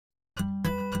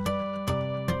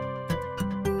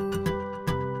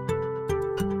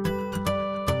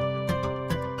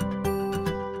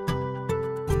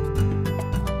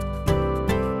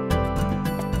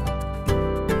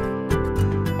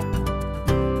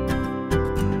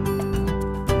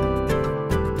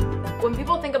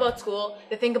about school,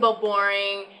 they think about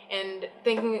boring and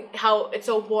thinking how it's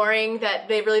so boring that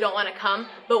they really don't want to come.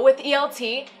 But with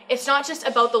ELT, it's not just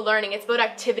about the learning, it's about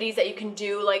activities that you can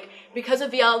do. Like, because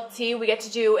of ELT, we get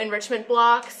to do enrichment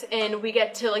blocks and we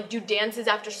get to like do dances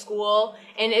after school,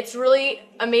 and it's really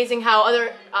amazing how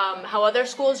other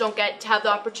schools don't get to have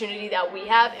the opportunity that we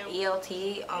have.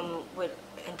 ELT with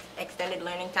extended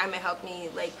learning time, it helped me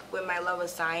like with my love of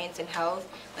science and health,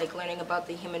 like learning about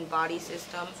the human body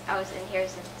system. I was in here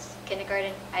since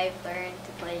kindergarten. I've learned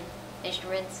to play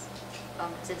instruments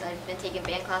since I've been taking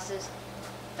band classes.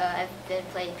 I've been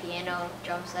playing piano,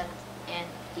 drum set, and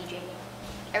DJing.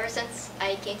 Ever since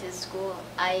I came to the school,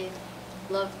 I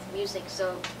loved music,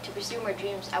 so to pursue my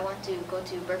dreams, I want to go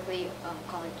to Berkeley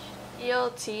College.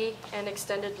 ELT and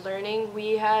extended learning,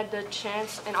 we had the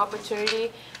chance and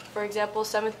opportunity. For example,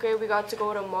 7th grade we got to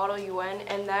go to Model UN,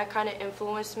 and that kind of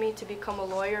influenced me to become a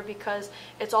lawyer because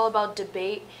it's all about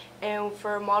debate. And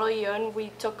for Model UN,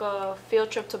 we took a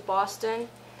field trip to Boston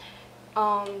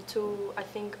to,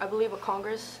 I believe, a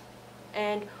Congress.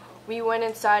 And we went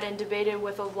inside and debated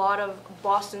with a lot of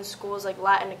Boston schools like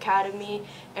Latin Academy,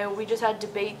 and we just had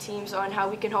debate teams on how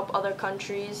we can help other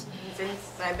countries.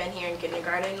 Since I've been here in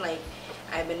kindergarten,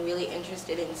 I've been really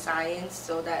interested in science,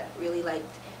 so that really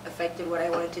affected what I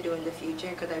wanted to do in the future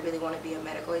because I really want to be a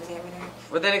medical examiner.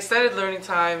 With an extended learning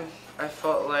time, I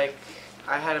felt like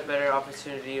I had a better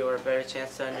opportunity or a better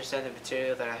chance to understand the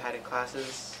material that I had in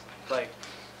classes. Like,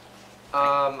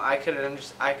 I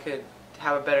could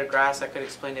have a better grasp, I could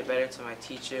explain it better to my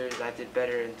teachers. I did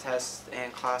better in tests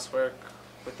and classwork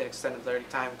with an extended learning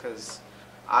time because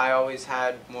I always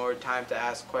had more time to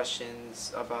ask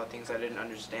questions about things I didn't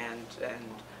understand and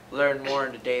learn more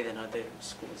in a day than other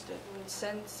schools did.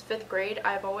 Since 5th grade,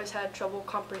 I've always had trouble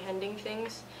comprehending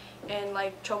things and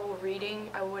trouble reading.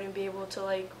 I wouldn't be able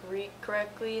to read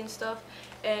correctly and stuff.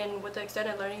 And with the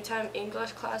extended learning time,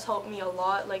 English class helped me a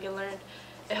lot.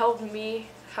 It helped me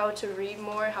how to read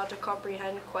more, how to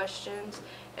comprehend questions,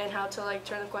 and how to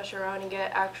turn the question around and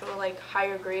get actual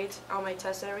higher grades on my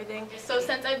tests and everything. So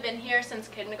since I've been here since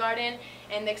kindergarten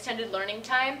and the extended learning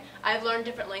time, I've learned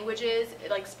different languages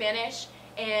like Spanish,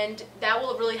 and that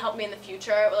will really help me in the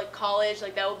future, like college,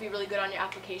 that will be really good on your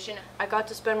application. I got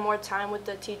to spend more time with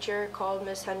the teacher called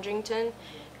Miss Hendrington,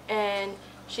 and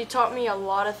she taught me a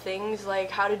lot of things, like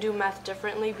how to do math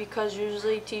differently, because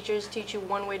usually teachers teach you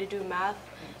one way to do math.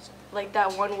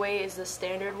 That one way is the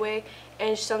standard way,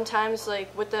 and sometimes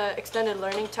with the extended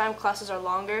learning time, classes are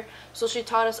longer, so she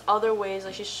taught us other ways.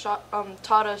 She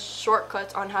taught us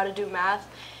shortcuts on how to do math,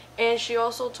 and she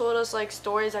also told us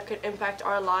stories that could impact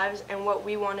our lives and what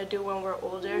we want to do when we're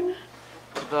older.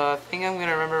 The thing I'm going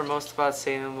to remember most about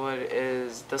Salemwood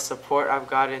is the support I've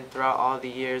gotten throughout all the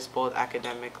years, both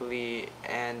academically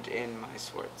and in my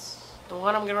sports. The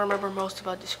one I'm going to remember most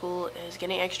about the school is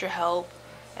getting extra help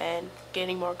and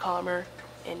getting more calmer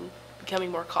and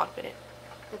becoming more confident.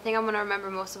 The thing I'm going to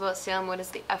remember most about Salemwood is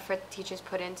the effort the teachers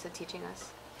put into teaching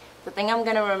us. The thing I'm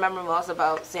going to remember most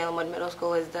about Salemwood Middle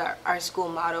School is our school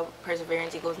motto,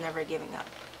 perseverance equals never giving up.